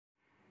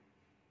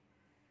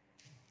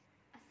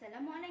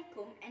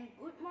Assalamualaikum and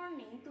good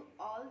morning to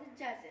all the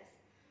judges.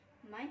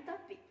 My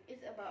topic is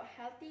about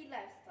healthy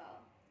lifestyle.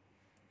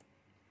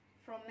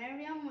 From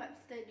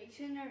Merriam-Webster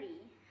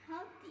Dictionary,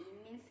 healthy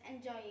means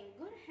enjoying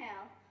good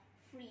health,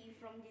 free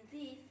from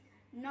disease,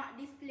 not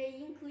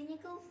displaying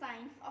clinical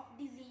signs of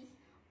disease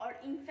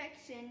or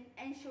infection,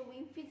 and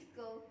showing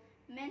physical,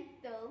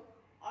 mental,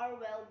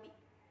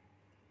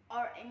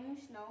 or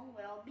emotional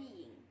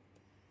well-being.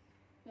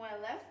 While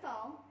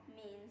lifestyle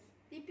means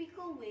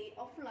typical way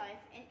of life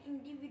an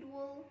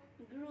individual,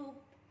 group,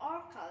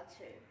 or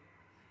culture.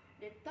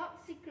 The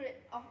top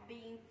secret of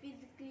being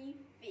physically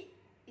fit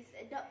is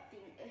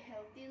adopting a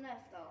healthy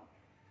lifestyle.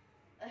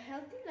 A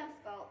healthy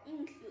lifestyle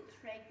includes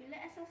regular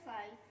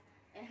exercise,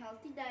 a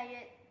healthy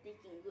diet,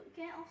 taking good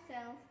care of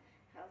self,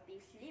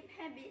 healthy sleep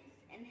habits,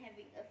 and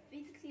having a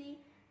physically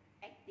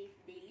active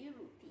daily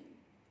routine.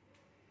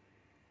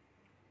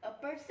 A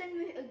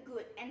person with a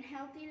good and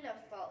healthy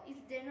lifestyle is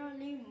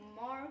generally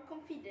more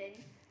confident,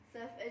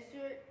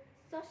 self-assured,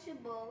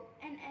 sociable,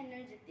 and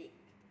energetic.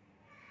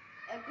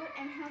 A good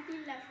and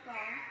healthy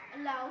lifestyle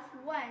allows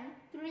one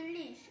to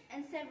relish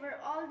and savor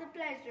all the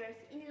pleasures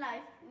in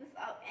life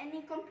without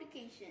any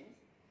complications.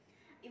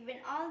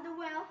 Even all the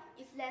wealth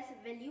is less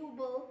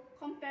valuable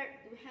compared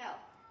to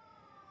health.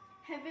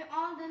 Having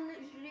all the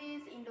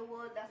luxuries in the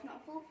world does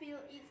not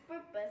fulfill its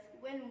purpose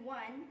when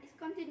one is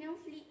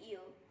continuously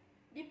ill,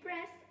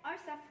 depressed, or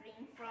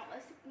suffering from a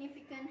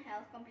significant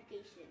health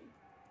complication.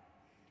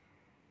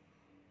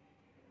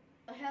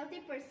 A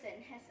healthy person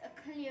has a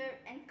clear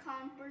and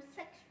calm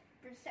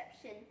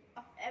perception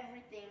of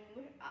everything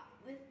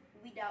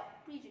without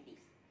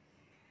prejudice.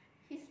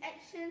 His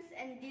actions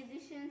and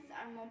decisions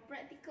are more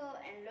practical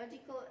and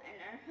logical and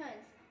are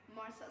hence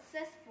more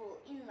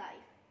successful in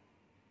life.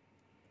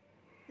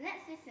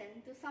 Let's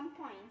listen to some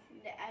points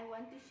that I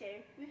want to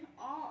share with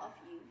all of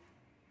you.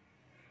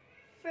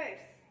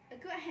 First, a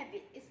good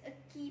habit is a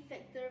key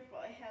factor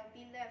for a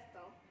healthy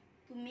lifestyle.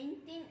 To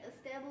maintain a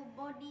stable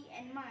body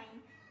and mind,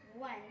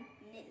 one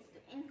needs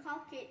to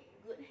inculcate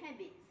good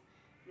habits.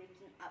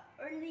 Waking up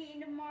early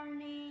in the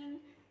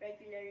morning,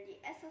 regularly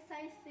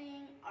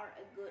exercising, or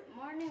a good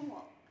morning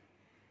walk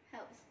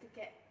helps to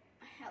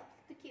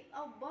keep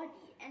our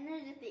body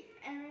energetic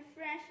and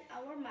refresh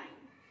our mind.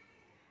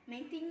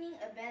 Maintaining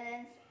a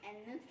balanced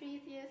and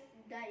nutritious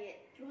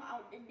diet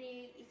throughout the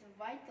day is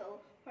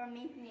vital for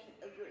maintaining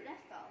a good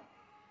lifestyle.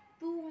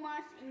 Too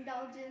much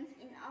indulgence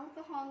in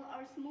alcohol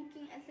or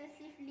smoking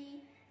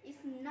excessively is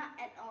not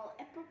at all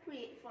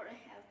appropriate for a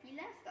healthy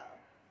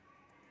lifestyle.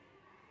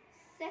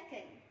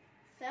 Second,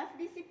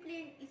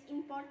 self-discipline is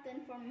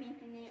important for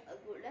maintaining a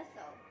good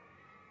lifestyle.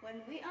 When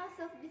we are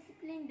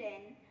self-disciplined,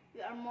 then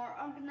we are more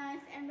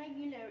organized and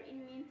regular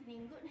in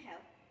maintaining good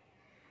health.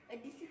 A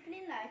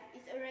disciplined life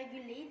is a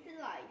regulated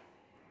life.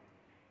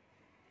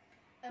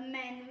 A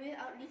man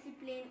without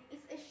discipline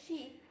is a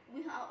sheep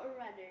without a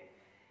rudder.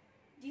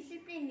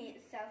 Discipline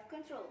needs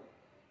self-control.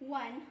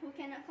 One who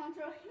cannot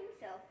control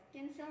himself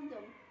can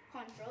seldom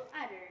control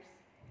others.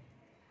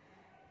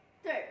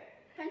 Third,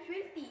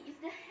 punctuality is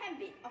the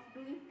habit of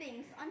doing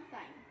things on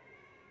time.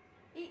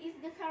 It is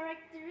the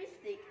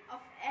characteristic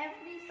of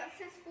every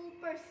successful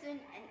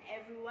person, and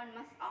everyone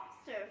must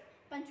observe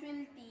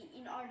punctuality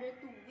in order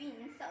to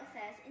win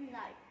success in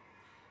life.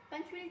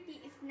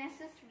 Punctuality is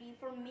necessary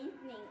for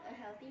maintaining a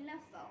healthy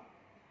lifestyle.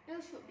 It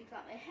should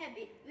become a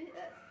habit with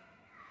us.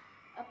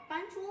 A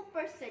punctual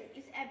person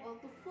is able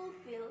to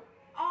fulfill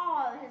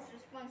all his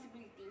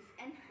responsibilities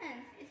and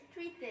hence is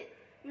treated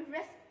with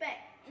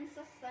respect in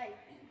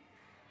society.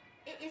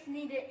 It is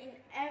needed in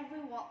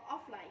every walk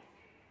of life.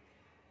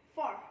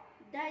 Fourth,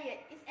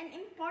 diet is an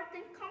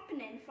important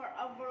component for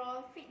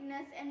overall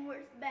fitness and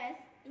works best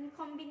in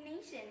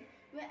combination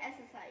with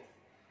exercise.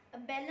 A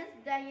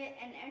balanced diet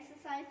and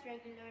exercise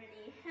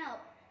regularly help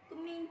to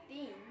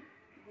maintain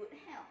good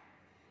health.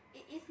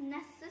 It is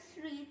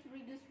necessary to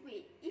reduce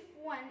weight if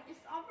one is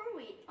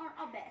overweight or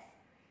obese,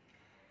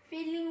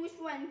 feeling which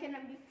one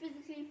cannot be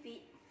physically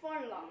fit for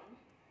long.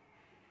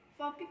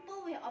 For people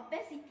with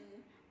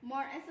obesity,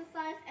 more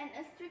exercise and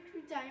a strict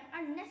regime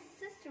are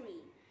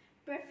necessary,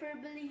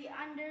 preferably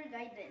under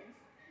guidance.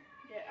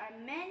 There are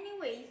many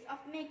ways of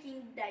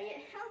making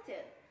diet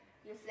healthier.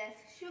 Use less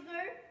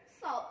sugar,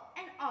 salt,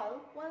 and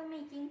oil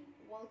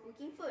while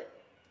cooking food.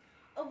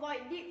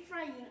 Avoid deep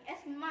frying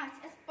as much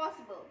as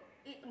possible.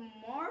 Eat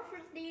more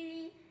fruits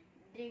daily.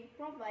 They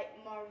provide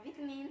more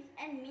vitamins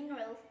and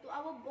minerals to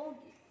our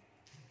bodies.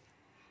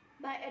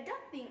 By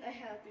adopting a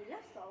healthy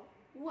lifestyle,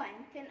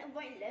 one can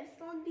avoid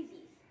lifestyle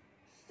disease.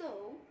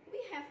 So, we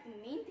have to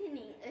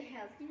maintaining a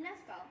healthy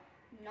lifestyle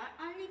not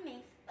only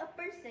makes a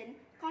person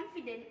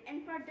confident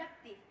and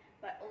productive,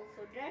 but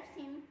also drives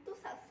him to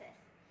success.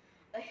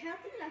 A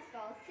healthy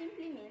lifestyle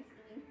simply means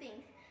doing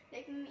things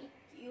that make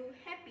you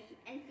happy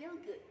and feel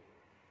good.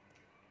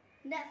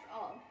 That's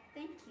all.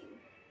 Thank you.